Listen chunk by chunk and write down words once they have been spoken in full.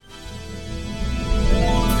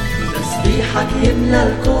تسبيحك يملى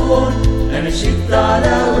الكون، أنا شدت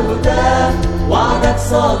على وردان، وعدك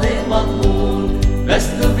صادق مضمون، بس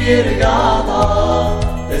لو بيرجع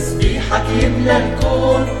ضعف. تسبيحك يملى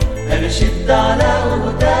الكون، أنا شدت على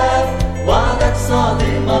وردان، وعدك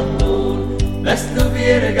صادق مضمون، بس لو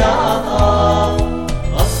بيرجع ضعف.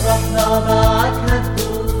 أفرحنا معك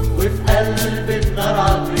هتدوب، وفي قلب النار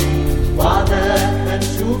عبري، وعدك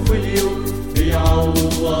هنشوف اليوم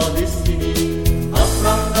بيعوض السنين.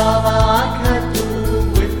 أفرحنا معك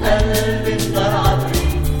هتدوب، وفي قلب النار عبري،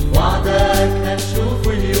 وعدك هنشوف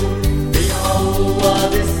اليوم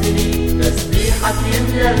بيعوض السنين. تسبيحك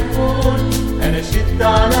يملى الكون، أنا شدت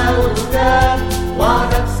على ودان،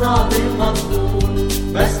 وعدك صادق مضمون،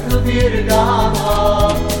 بس لو بيرجع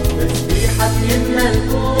ضعف. تسبيحك يملى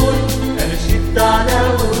الكون، أنا شدت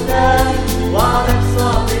على ودان، وعدك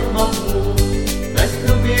صادق مضمون، بس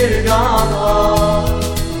لو بيرجع ضعف.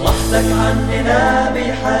 وحدك عننا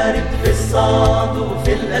بيحارب في الصعب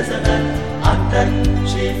وفي الأزمات، عندك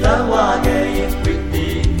شفا وعجايب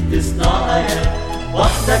وإيديك تصنع آيات.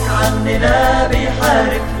 وحدك عننا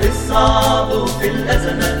بيحارب في الصعب وفي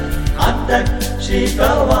الأزمات، عندك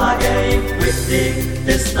شفا وعجايب وإيديك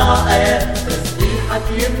تصنع آيات. تسبيحك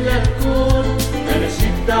يملى الكون، أنا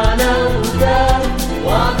شدت على ودان،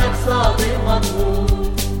 وعدك صادق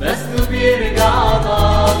مضمون، بس لو بيرجع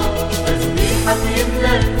ضعف. تسبيحك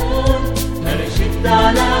يملى الكون، أنا شدت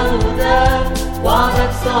على ودان،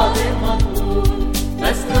 وعدك صادق مضمون،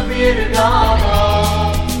 بس لو بيرجع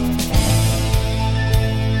ضعف.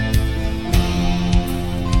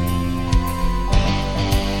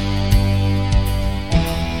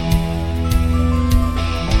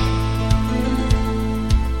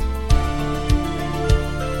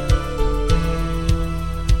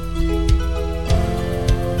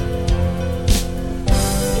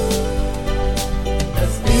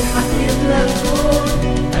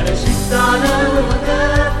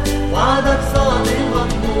 وعدك صادق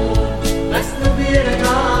مضمون، بس لو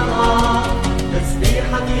بيرجع ضعف.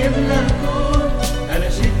 تسبيحك يملى الكون، أنا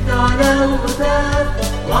شدت على ودان،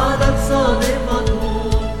 وعدك صادق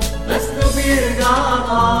مضمون، بس لو بيرجع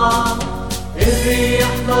ضعف.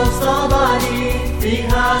 الريح لو صعب عليك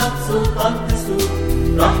فيها بسلطان تسوق،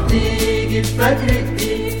 راح تيجي بفجر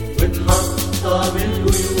جديد وتحطها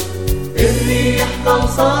بالقيود. الريح لو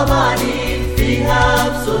صعب عليك فيها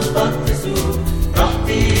بسلطان تسوق، راح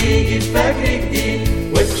تيجي بفجر جديد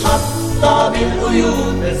وتحطها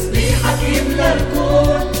بالقيود. تسبيحك يملى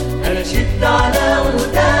الكون، أنا شدت على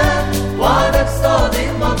ودان، وعدك صادق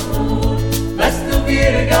مضمون، بس لو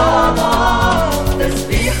بيرجع ضعف.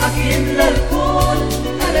 تسبيحك يملى الكون،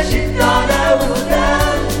 أنا شدت على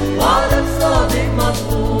ودان، وعدك صادق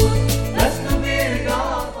مضمون، بس لو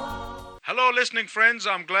بيرجع ضعف. Hello listening friends,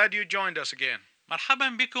 I'm glad you joined us again. مرحبا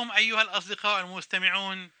بكم أيها الأصدقاء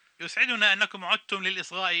المستمعون، يسعدنا أنكم عدتم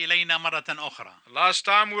للإصغاء إلينا مرة أخرى. Last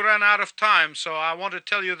time we ran out of time, so I want to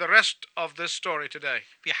tell you the rest of this story today.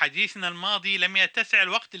 في حديثنا الماضي لم يتسع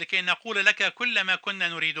الوقت لكي نقول لك كل ما كنا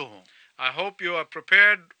نريده. I hope you are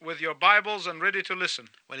prepared with your Bibles and ready to listen.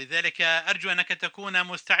 ولذلك أرجو أنك تكون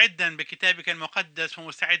مستعدا بكتابك المقدس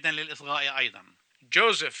ومستعدا للإصغاء أيضا.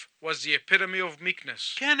 Joseph was the epitome of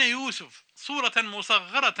meekness. كان يوسف صورة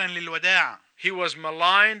مصغرة للوداع. He was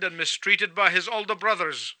maligned and mistreated by his older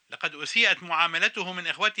brothers. لقد أسيئت معاملته من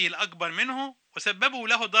إخوته الأكبر منه وسببوا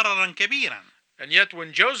له ضررا كبيرا. And yet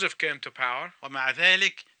when Joseph came to power, ومع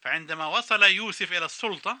ذلك فعندما وصل يوسف إلى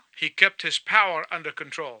السلطة he kept his power under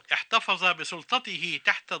control. احتفظ بسلطته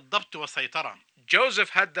تحت الضبط والسيطرة. Joseph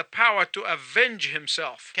had the power to avenge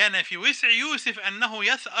himself. كان في وسع يوسف أنه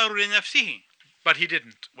يثأر لنفسه. But he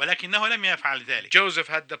didn't. ولكنه لم يفعل ذلك. Joseph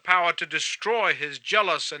had the power to destroy his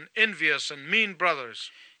jealous and envious and mean brothers.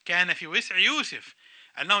 كان في وسع يوسف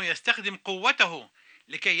أنه يستخدم قوته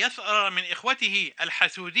لكي يثأر من إخوته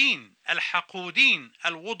الحسودين الحقودين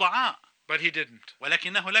الوضعاء. But he didn't.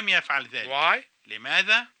 ولكنه لم يفعل ذلك. Why?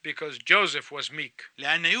 لماذا؟ Because Joseph was meek.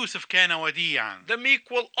 لأن يوسف كان وديعا. The meek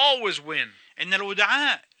will always win. إن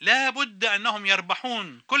الودعاء لا بد أنهم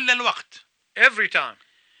يربحون كل الوقت. Every time.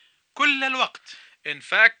 كل الوقت. In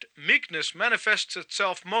fact, meekness manifests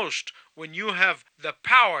itself most when you have the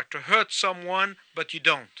power to hurt someone but you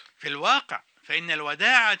don't. في الواقع فإن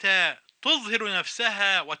الوداعة تظهر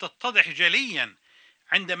نفسها وتتضح جليا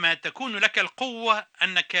عندما تكون لك القوة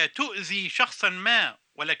أنك تؤذي شخصا ما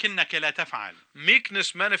ولكنك لا تفعل.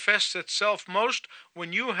 Meekness manifests itself most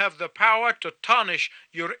when you have the power to tarnish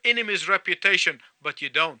your enemy's reputation but you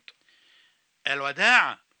don't.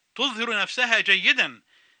 الوداعة تظهر نفسها جيدا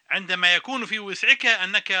عندما يكون في وسعك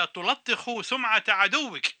أنك تلطخ سمعة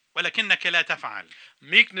عدوك ولكنك لا تفعل.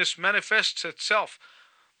 Meekness manifests itself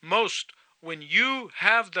most when you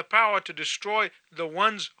have the power to destroy the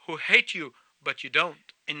ones who hate you, but you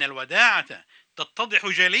don't. إن الوداعة تتضح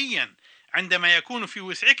جليا عندما يكون في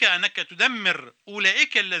وسعك أنك تدمر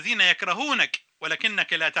أولئك الذين يكرهونك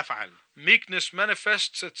ولكنك لا تفعل. Meekness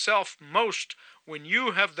manifests itself most when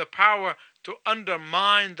you have the power to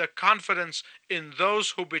undermine the confidence in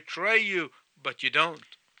those who betray you, but you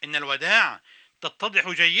don't. إن الوداعة تتضح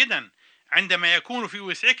جيدا عندما يكون في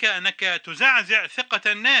وسعك أنك تزعزع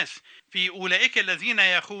ثقة الناس في أولئك الذين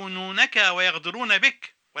يخونونك ويغدرون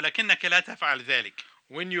بك ولكنك لا تفعل ذلك.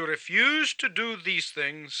 When you refuse to do these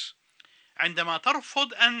things, عندما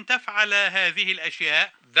ترفض أن تفعل هذه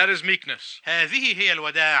الأشياء، that is meekness. هذه هي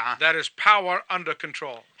الوداعة. That is power under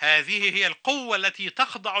control. هذه هي القوة التي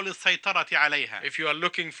تخضع للسيطرة عليها. If you are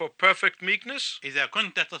looking for perfect meekness, إذا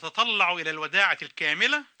كنت تتطلع إلى الوداعة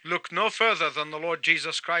الكاملة، look no further than the Lord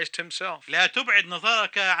Jesus Christ himself. لا تبعد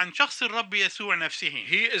نظرك عن شخص الرب يسوع نفسه.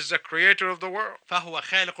 He is the creator of the world. فهو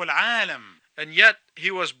خالق العالم. And yet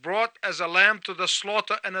he was brought as a lamb to the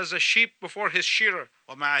slaughter and as a sheep before his shearer.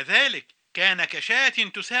 ومع ذلك كان كشاة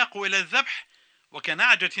تساق إلى الذبح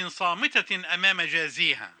وكنعجة صامتة أمام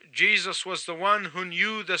جازيها. Jesus was the one who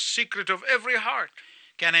knew the secret of every heart.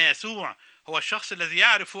 كان يسوع هو الشخص الذي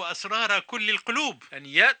يعرف أسرار كل القلوب. And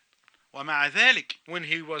yet, ومع ذلك when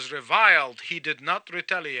he was reviled, he did not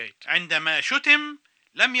retaliate. عندما شتم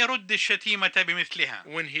لم يرد الشتيمة بمثلها.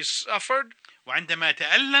 When he suffered, وعندما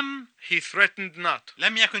تألم he threatened not.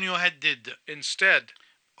 لم يكن يهدد. Instead,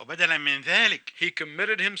 وبدلا من ذلك he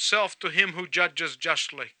committed himself to him who judges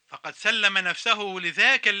justly. فقد سلم نفسه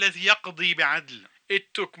لذاك الذي يقضي بعدل.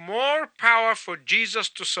 It took more power for Jesus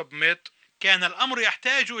to submit كان الأمر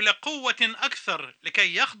يحتاج إلى قوة أكثر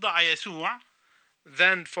لكي يخضع يسوع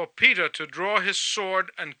than for Peter to draw his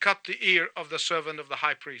sword and cut the ear of the servant of the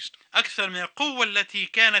high priest. أكثر من القوة التي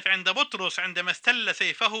كانت عند بطرس عندما استل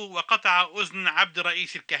سيفه وقطع أذن عبد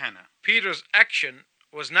رئيس الكهنة. Peter's action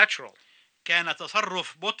was natural. كان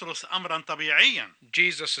تصرف بطرس أمرا طبيعيا.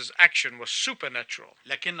 Jesus' action was supernatural.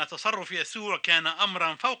 لكن تصرف يسوع كان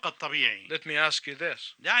أمرا فوق الطبيعي. Let me ask you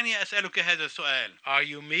this. دعني أسألك هذا السؤال. Are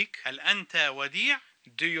you meek? هل أنت وديع؟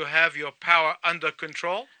 Do you have your power under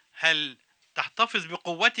control? هل تحتفظ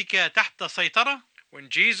بقوتك تحت سيطرة؟ When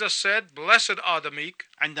Jesus said, "Blessed are the meek,"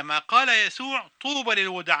 عندما قال يسوع طوبى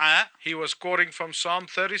للودعاء، he was quoting from Psalm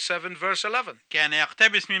 37 verse 11. كان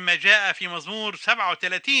يقتبس مما جاء في مزمور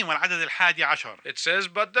 37 والعدد 11. It says,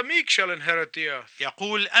 "But the meek shall inherit the earth."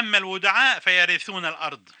 يقول أما الودعاء فيرثون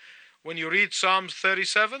الأرض. When you read Psalms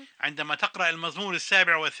 37, عندما تقرأ المزمور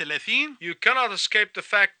 37 you cannot escape the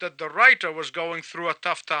fact that the writer was going through a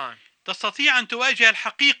tough time. تستطيع أن تواجه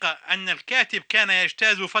الحقيقة أن الكاتب كان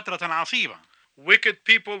يجتاز فترة عصيبة. Wicked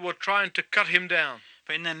people were trying to cut him down.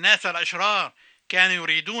 فإن الناس الأشرار كانوا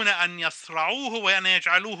يريدون أن يصرعوه وأن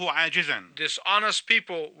يجعلوه عاجزا. Dishonest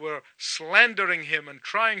people were slandering him and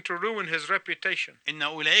trying to ruin his reputation. إن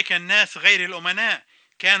أولئك الناس غير الأمناء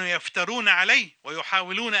كانوا يفترون عليه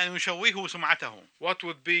ويحاولون أن يشوهوا سمعته. What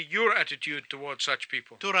would be your attitude towards such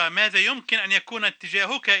people? ترى ماذا يمكن أن يكون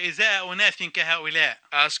اتجاهك إزاء أناس كهؤلاء؟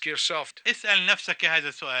 Ask yourself. اسأل نفسك هذا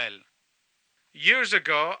السؤال. Years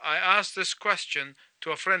ago, I asked this question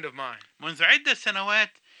to a friend of mine. منذ عدة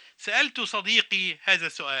سنوات سألت صديقي هذا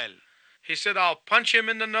السؤال. He said, "I'll punch him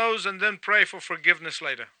in the nose and then pray for forgiveness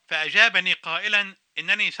later." فأجابني قائلا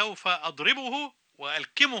إنني سوف أضربه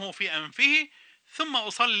وألكمه في أنفه ثم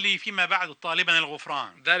أصلي فيما بعد طالبا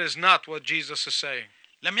الغفران. That is not what Jesus is saying.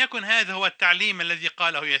 لم يكن هذا هو التعليم الذي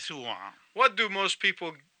قاله يسوع. What do most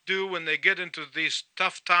people do when they get into these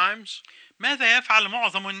tough times? ماذا يفعل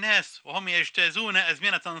معظم الناس وهم يجتازون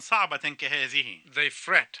أزمنة صعبة كهذه؟ They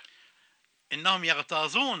fret. إنهم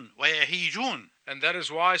يغتاظون ويهيجون. And that is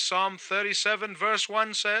why Psalm 37 verse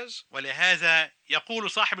 1 says, ولهذا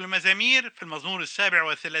يقول صاحب المزامير في المزمور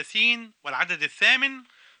 37 والعدد 8: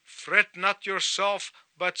 "Fret not yourself,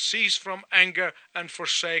 but cease from anger and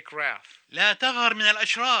forsake wrath." لا تغر من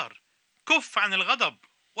الأشرار، كف عن الغضب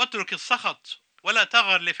واترك السخط ولا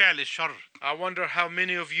تغر لفعل الشر. I wonder how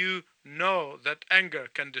many of you know that anger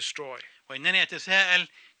can destroy. وإنني أتساءل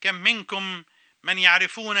كم منكم من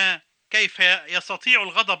يعرفون كيف يستطيع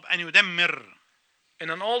الغضب أن يدمر. In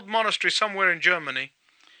an old monastery somewhere in Germany,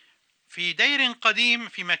 في دير قديم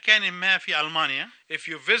في مكان ما في ألمانيا، if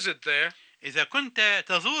you visit there, إذا كنت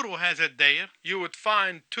تزور هذا الدير you would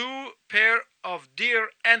find 2 pair of deer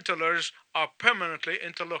antlers are permanently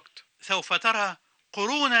interlocked. سوف ترى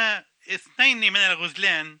قرون 2 من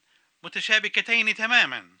الغزلان متشابكتين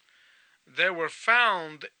تماما. They were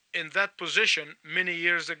found in that position many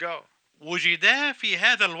years ago. وجدا في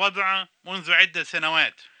هذا الوضع منذ عدة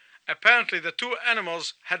سنوات. Apparently the 2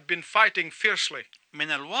 animals had been fighting fiercely.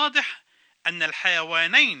 من الواضح أن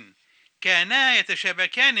الحيوانين كانا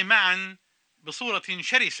يتشابكان معا بصورة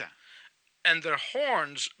شرسة. And their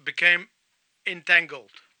horns became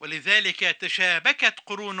entangled. ولذلك تشابكت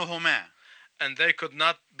قرونهما. And they could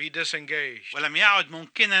not be disengaged. ولم يعد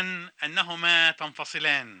ممكنا أنهما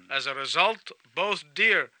تنفصلان. As a result, both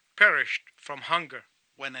deer perished from hunger.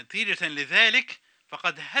 ونتيجة لذلك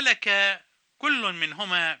فقد هلك كل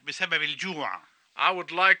منهما بسبب الجوع. I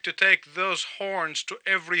would like to take those horns to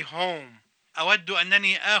every home. أود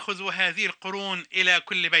أنني آخذ هذه القرون إلى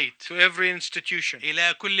كل بيت. To every institution.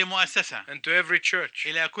 إلى كل مؤسسة. And to every church.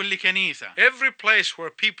 إلى كل كنيسة. Every place where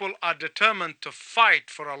people are determined to fight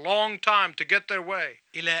for a long time to get their way.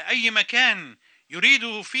 إلى أي مكان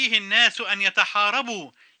يريد فيه الناس أن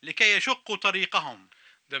يتحاربوا لكي يشقوا طريقهم.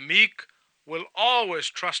 The meek will always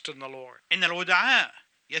trust in the Lord. إن الودعاء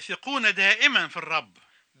يثقون دائما في الرب.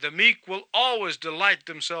 The meek will always delight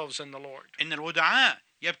themselves in the Lord. إن الودعاء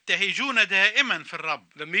يبتهجون دائما في الرب.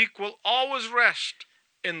 The meek will always rest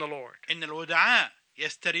in the Lord. إن الودعاء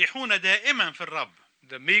يستريحون دائما في الرب.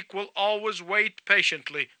 The meek will always wait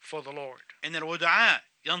patiently for the Lord. إن الودعاء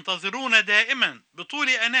ينتظرون دائما بطول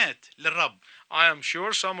أنات للرب. I am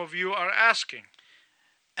sure some of you are asking,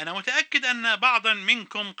 أنا متأكد أن بعضا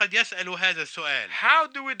منكم قد يسأل هذا السؤال. how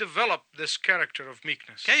do we develop this character of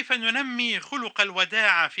meekness? كيف ننمي خلق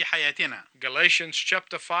الوداعة في حياتنا؟ Galatians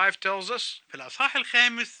chapter 5 tells us في الأصحاح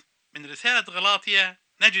الخامس من رسالة غلاطية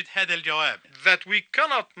نجد هذا الجواب. that we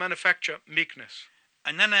cannot manufacture meekness.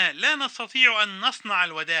 أننا لا نستطيع أن نصنع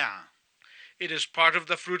الوداعة. It is part of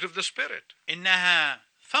the fruit of the Spirit. إنها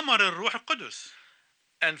ثمر الروح القدس.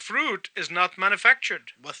 And fruit is not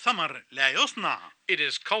manufactured. والثمر لا يصنع. It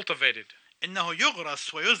is cultivated. إنه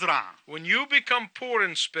يغرس ويزرع. When you become poor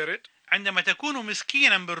in spirit, عندما تكون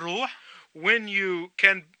مسكينا بالروح, when you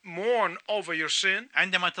can mourn over your sin,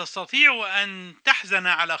 عندما تستطيع أن تحزن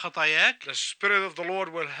على خطاياك, the Spirit of the Lord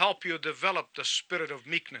will help you develop the spirit of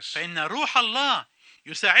meekness. فإن روح الله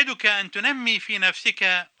يساعدك أن تنمي في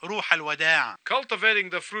نفسك روح الوداع.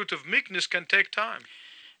 Cultivating the fruit of meekness can take time.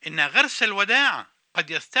 إن غرس الوداع قد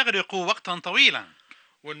يستغرق وقتا طويلا.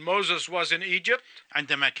 When Moses was in Egypt,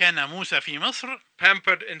 عندما كان موسى في مصر,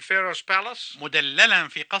 pampered in Pharaoh's palace, مدللا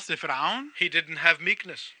في قصر فرعون, he didn't have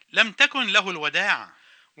meekness. لم تكن له الوداع.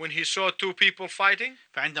 When he saw two people fighting,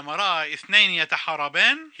 فعندما رأى اثنين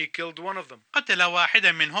يتحاربان, he killed one of them. قتل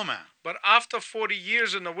واحدا منهما. But after 40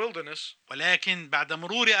 years in the wilderness, ولكن بعد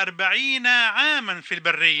مرور 40 عاما في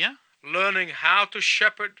البرية, learning how to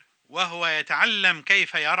shepherd, وهو يتعلم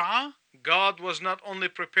كيف يرعى, God was not only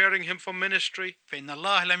preparing him for ministry, فإن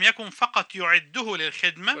الله لم يكن فقط يعده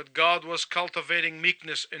للخدمة, but God was cultivating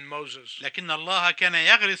meekness in Moses. لكن الله كان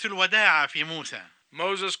يغرس الوداعة في موسى.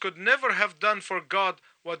 Moses could never have done for God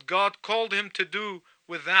what God called him to do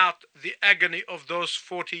without the agony of those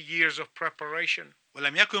 40 years of preparation.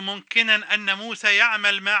 ولم يكن ممكنا أن موسى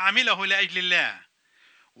يعمل ما عمله لأجل الله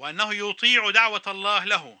وأنه يطيع دعوة الله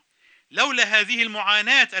له لولا هذه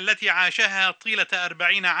المعاناة التي عاشها طيلة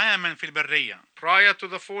 40 عاما في البرية. Prior to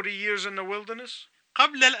the 40 years in the wilderness,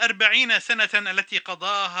 قبل 40 سنة التي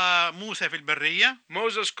قضاها موسى في البرية,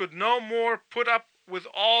 Moses could no more put up with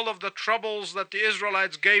all of the troubles that the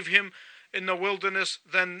Israelites gave him in the wilderness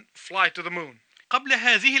than fly to the moon. قبل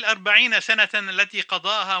هذه 40 سنة التي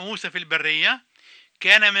قضاها موسى في البرية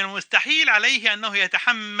كان من المستحيل عليه أنه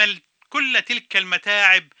يتحمل كل تلك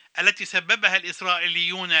المتاعب التي سببها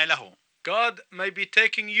الإسرائيليون له. God may be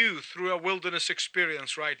taking you through a wilderness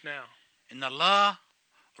experience right now. إن الله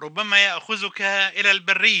ربما يأخذك إلى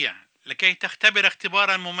البرية لكي تختبر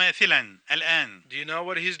اختبارا مماثلا الآن. Do you know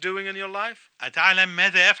what he's doing in your life? أتعلم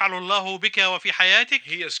ماذا يفعل الله بك وفي حياتك؟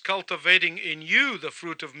 He is cultivating in you the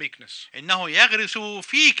fruit of meekness. إنه يغرس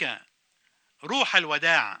فيك روح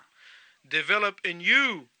الوداع. Develop in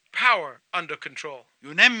you power under control.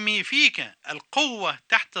 ينمي فيك القوة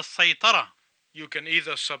تحت السيطرة. You can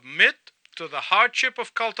either submit to the hardship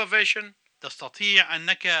of cultivation, تستطيع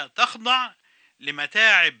أنك تخضع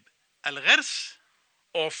لمتاعب الغرس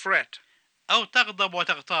or fret. أو تغضب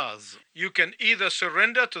وتغتاظ. You can either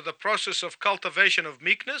surrender to the process of cultivation of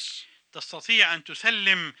meekness, تستطيع أن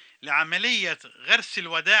تسلم لعملية غرس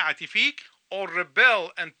الوداعة فيك, or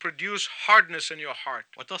rebel and produce hardness in your heart.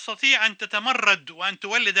 وتستطيع أن تتمرد وأن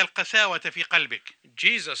تولد القساوة في قلبك.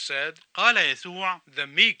 Jesus said, قال يسوع the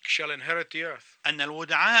meek shall inherit the earth. أن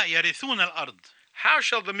الودعاء يرثون الأرض. How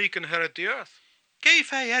shall the meek inherit the earth?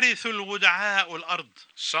 كيف يرث الودعاء الأرض؟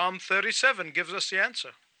 Psalm 37 gives us the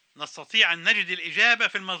answer. نستطيع أن نجد الإجابة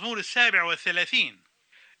في المزمور 37.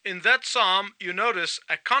 In that psalm, you notice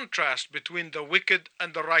a contrast between the wicked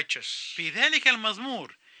and the righteous. في ذلك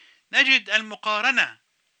المزمور نجد المقارنة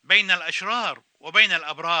بين الأشرار وبين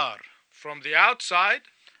الأبرار. From the outside,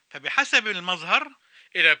 فبحسب المظهر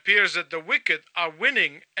it appears that the wicked are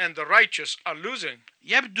winning and the righteous are losing.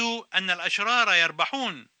 يبدو أن الأشرار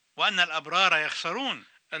يربحون وأن الأبرار يخسرون.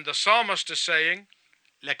 And the psalmist is saying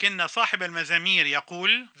لكن صاحب المزامير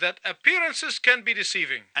يقول that appearances can be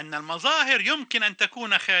deceiving. أن المظاهر يمكن أن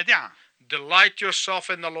تكون خادعة. Delight yourself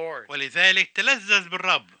in the Lord, ولذلك تلذذ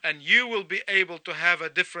بالرب and you will be able to have a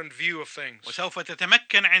different view of things. وسوف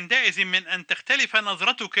تتمكن عندئذ من أن تختلف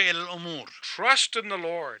نظرتك إلى الأمور. Trust in the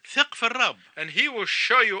Lord, ثق في الرب. and He will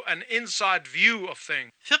show you an inside view of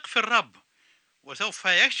things. ثق في الرب وسوف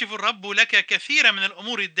يكشف الرب لك كثيرا من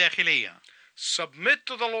الأمور الداخلية. Submit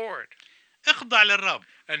to the Lord, اخضع للرب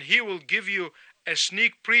and He will give you a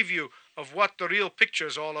sneak preview of what the real picture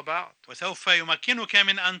is all about. وسوف يمكنك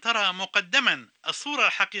من أن ترى مقدما الصورة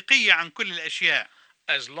الحقيقية عن كل الأشياء.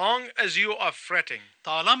 As long as you are fretting,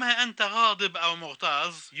 طالما أنت غاضب أو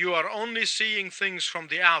مغتاظ you are only seeing things from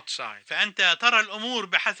the outside. فأنت ترى الأمور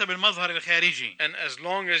بحسب المظهر الخارجي. And as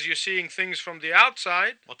long as you're seeing things from the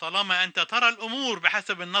outside, وطالما أنت ترى الأمور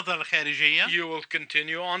بحسب النظرة الخارجية you will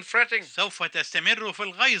continue on fretting. سوف تستمر في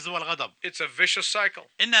الغيظ والغضب. It's a vicious cycle.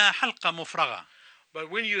 إنها حلقة مفرغة. But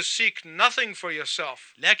when you seek nothing for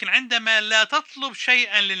yourself, لكن عندما لا تطلب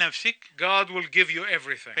شيئا لنفسك God will give you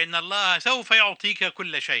everything. فإن الله سوف يعطيك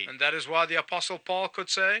كل شيء. And that is why the Apostle Paul could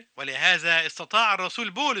say, ولهذا استطاع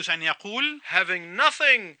الرسول بولس أن يقول having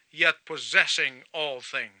nothing yet possessing all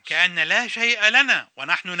things. كأن لا شيء لنا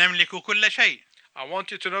ونحن نملك كل شيء. I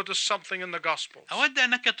want you to notice something in the Gospels. أود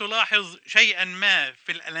أنك تلاحظ شيئا ما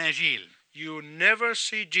في الأناجيل. You never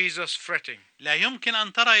see Jesus fretting. لا يمكن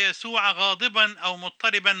أن ترى يسوع غاضبا أو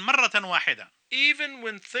مضطربا مرة واحدة. Even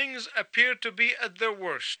when things appear to be at their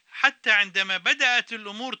worst, حتى عندما بدأت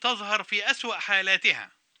الأمور تظهر في أسوأ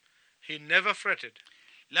حالاتها He never fretted.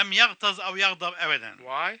 لم يغتظ أو يغضب أبدا.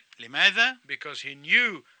 Why? لماذا؟ Because He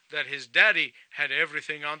knew that His daddy had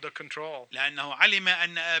everything under control. لأنه علم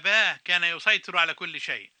أن أباه كان يسيطر على كل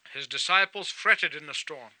شيء. His disciples fretted in the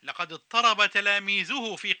storm, لقد اضطرب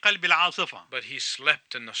تلاميذه في قلب العاصفة but He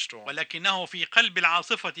slept in the storm. ولكنه في قلب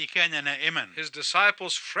العاصفة كان نائما. His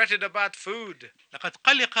disciples fretted about food, لقد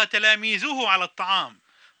قلق تلاميذه على الطعام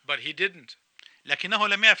but He didn't. لكنه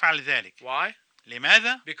لم يفعل ذلك. Why?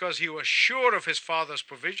 لماذا؟ Because He was sure of His Father's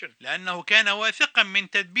provision. لأنه كان واثقا من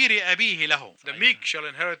تدبير أبيه له. The meek shall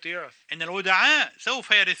inherit the earth. إن الودعاء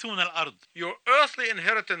سوف يرثون الأرض. Your earthly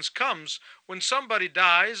inheritance comes when somebody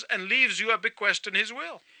dies and leaves you a bequest in His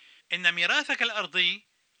will. إن ميراثك الأرضي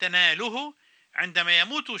تناله عندما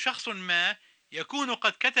يموت شخص ما يكون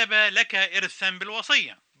قد كتب لك إرثا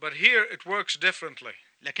بالوصية. But here it works differently.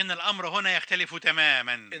 لكن الأمر هنا يختلف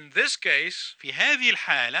تماما. In this case, في هذه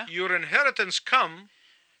الحالة your inheritance come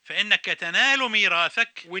فإنك تنال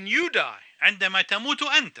ميراثك when you die. عندما تموت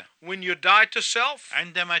أنت. When you die to self,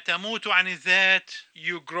 عندما تموت عن الذات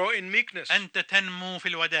you grow in meekness. أنت تنمو في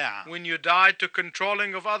الوداعة. When you die to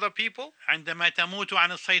controlling of other people, عندما تموت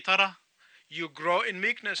عن السيطرة you grow in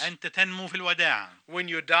meekness. أنت تنمو في الوداعة. When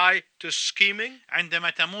you die to scheming, عندما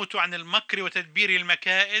تموت عن المكر وتدبير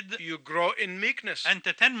المكائد you grow in meekness. أنت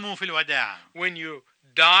تنمو في الوداعة. When you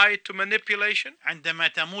die to manipulation, عندما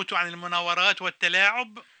تموت عن المناورات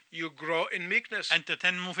والتلاعب you grow in meekness. أنت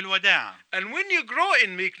تنمو في الوداعة. And when you grow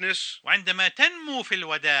in meekness, وعندما تنمو في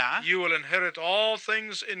الوداعة you will inherit all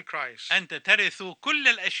things in Christ. أنت ترث كل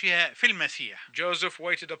الأشياء في المسيح. Joseph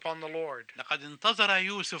waited upon the Lord, لقد انتظر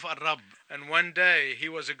يوسف الرب and one day he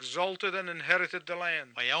was exalted and inherited the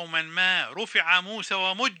land. ويوما ما رفع موسى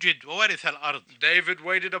ومجد وورث الأرض. David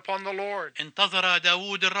waited upon the Lord, انتظر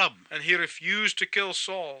داود الرب and he refused to kill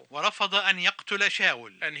Saul, ورفض أن يقتل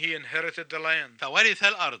شاول and he inherited the land. فورث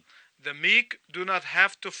الأرض. The meek do not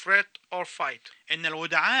have to fret or fight. إن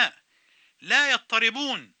الودعاء لا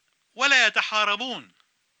يضطربون ولا يتحاربون.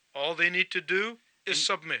 All they need to do is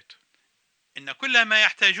submit. إن كل ما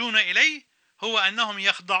يحتاجون إليه هو أنهم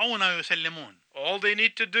يخضعون ويسلمون. All they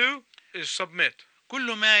need to do is submit.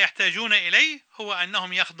 كل ما يحتاجون إليه هو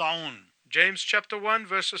أنهم يخضعون. James chapter 1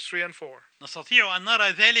 verses 3 and 4. نستطيع أن نرى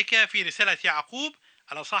ذلك في رسالة يعقوب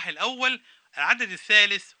الأصحاح الأول العدد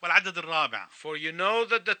الثالث والعدد الرابع. For you know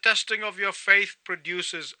that the testing of your faith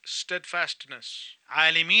produces steadfastness.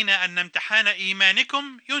 عالمين أن امتحان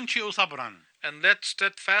إيمانكم ينشئ صبرا. And let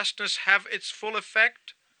steadfastness have its full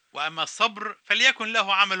effect, وأما الصبر فليكن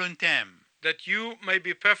له عمل تام. that you may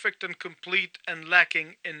be perfect and complete and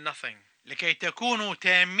lacking in nothing. لكي تكونوا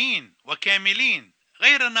تامين وكاملين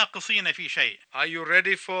غير ناقصين في شيء. Are you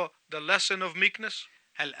ready for the lesson of meekness?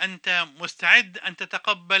 هل أنت مستعد أن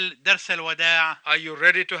تتقبل درس الوداع؟ Are you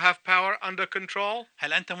ready to have power under control?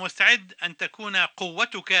 هل أنت مستعد أن تكون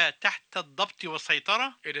قوتك تحت الضبط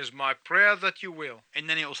والسيطرة؟ It is my prayer that you will.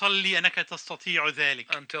 إنني أصلي أنك تستطيع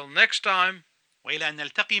ذلك. Until next time, وإلى أن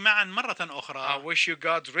نلتقي معا مرة I أخرى، wish you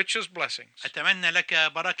God's richest blessings. أتمنى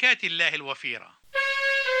لك بركات الله الوفيرة.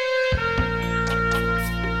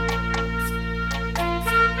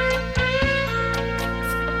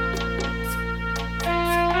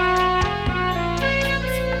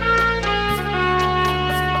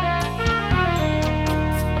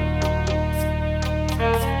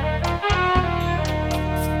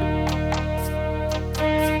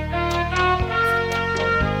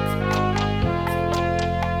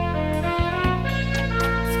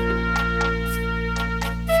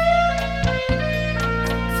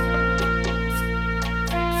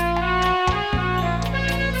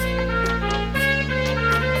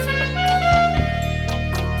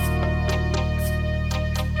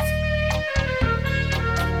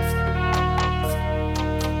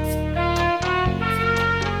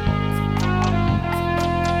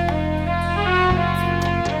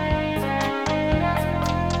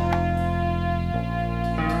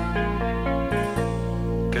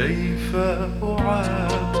 كيف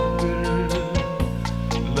أعبر؟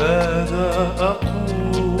 ماذا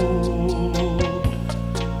أقول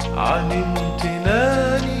عن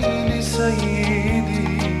امتناني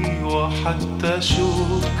لسيدي وحتى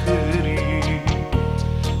شكري؟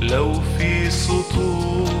 لو في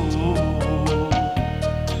سطور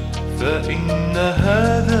فإن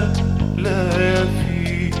هذا لا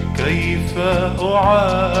يفي. كيف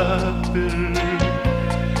أعبر؟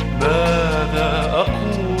 ماذا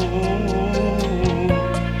أقول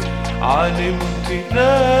عن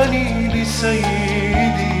امتناني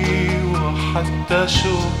لسيدي وحتى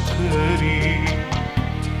شكري؟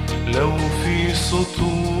 لو في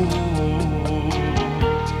سطور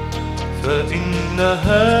فإن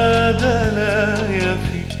هذا لا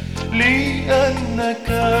يفي. لأنك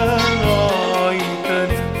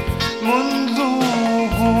رأيتني منذ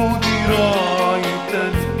وجودي،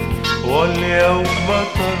 رأيتني واليوم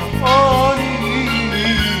تراني.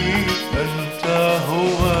 أنت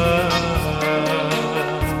هو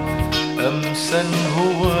أمسا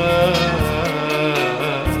هو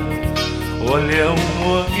واليوم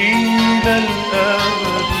وإلى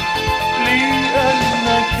الأبد.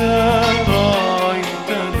 لأنك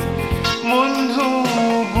رأيتني منذ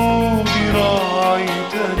وجودي،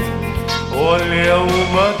 رأيتني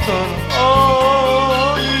واليوم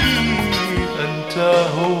تراني. أنت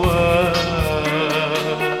هو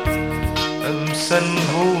أمسا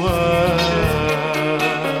هو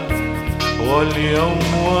واليوم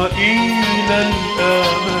وإلى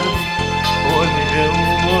الأبد،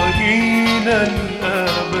 واليوم وإلى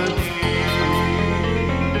الأبد.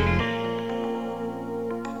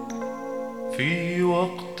 في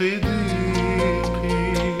وقت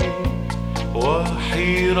ضيقي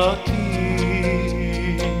وحيرتي،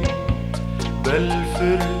 بل في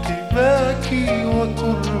ارتباكي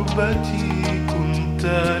وكربتي، كنت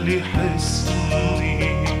لحصني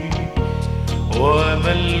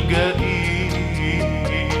وملجئي.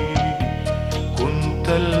 كنت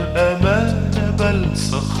الأمان بل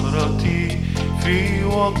صخرتي في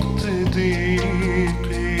وقت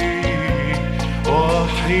ضيقي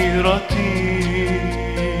وحيرتي،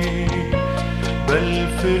 بل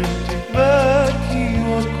في ارتباكي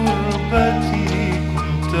وكربتي،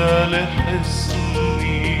 كنت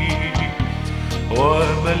لحصني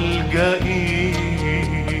وملجئي.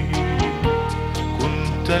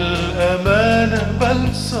 كنت الأمان بل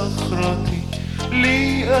صخرتي،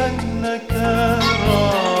 لأنك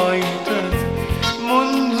رأيتني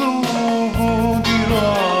منذ وجودي،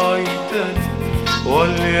 رأيتني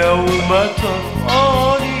واليوم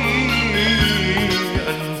تراني.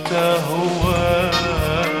 أنت هو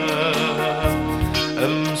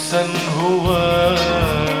أمسا هو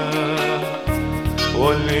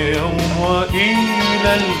واليوم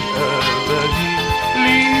وإلى الأبد.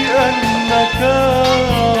 لأنك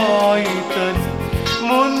رأيتني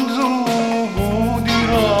منذ وجودي،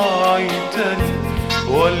 رأيتني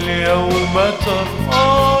واليوم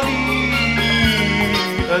تراني.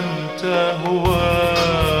 أنت هو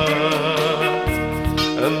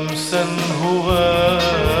أمسا هو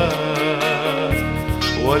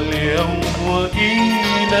واليوم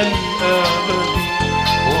وإلى الأبد،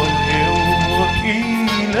 واليوم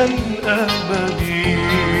وإلى الأبد.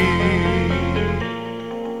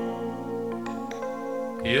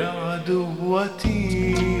 يا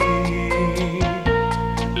عدوتي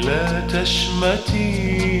لا تشمتي،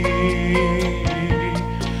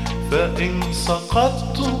 فإن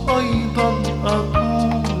سقطت أيضا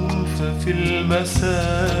أقوم، ففي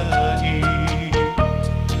المساء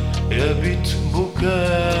يبت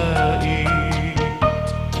بكائي،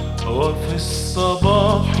 وفي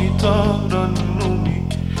الصباح ترنمي.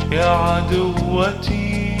 يا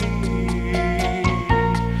عدوتي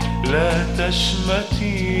لا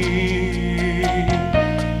تشمتي،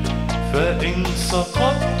 فإن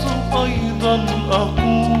سقطت أيضا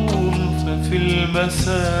أقوم، ففي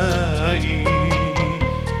المساء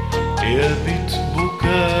يبت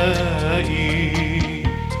بكائي،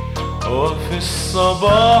 وفي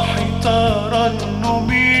الصباح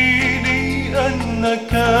ترنمي.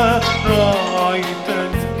 لأنك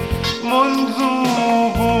راعيتني منذ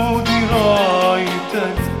وجودي،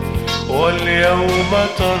 راعيتني واليوم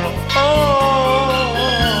ترآني.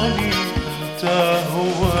 أنت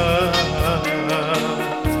هو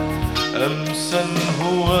أمسا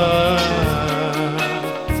هو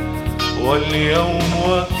واليوم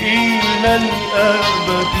وإلى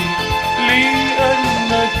الأبد.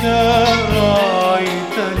 لأنك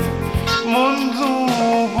راعيتني منذ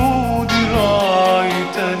وجودي،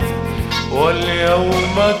 راعيتني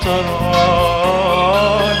واليوم تراني.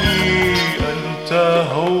 أنت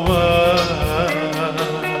هو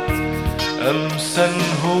أمسا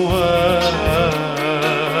هو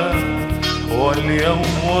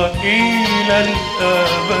واليوم وإلى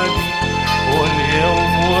الأبد،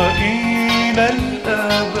 واليوم وإلى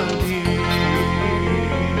الأبد.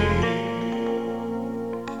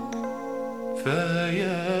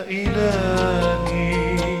 فيا إلهي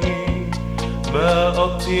ما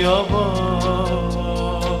أطيبك،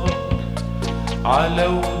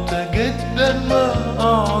 علوت جدا ما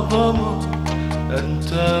أعظمك.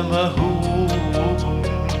 أنت مهوب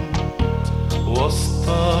وسط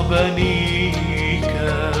بنيك،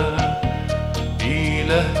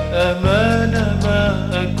 إله أمان ما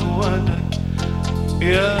أجودك.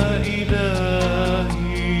 يا إلهي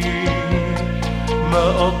ما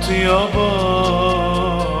أطيبك،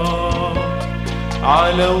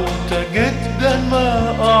 علوت جدا ما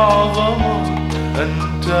أعظمك.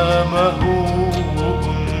 أنت مهوب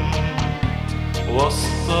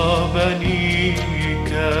وسط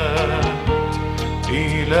بنيك،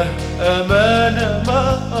 إله أمان ما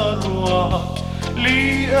أروعك.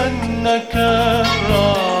 لأنك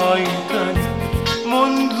راعيتني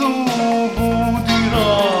منذ وجودي،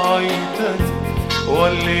 راعيتني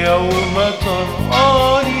واليوم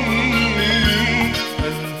ترآني.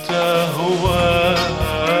 أنت هو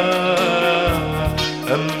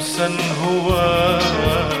أمسا هو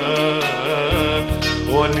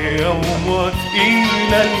واليوم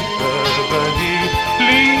إلى الأبد.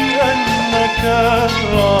 لأنك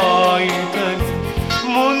راعيتني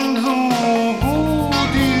منذ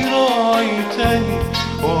وجودي، راعيتني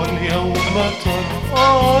واليوم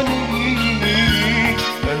ترآني.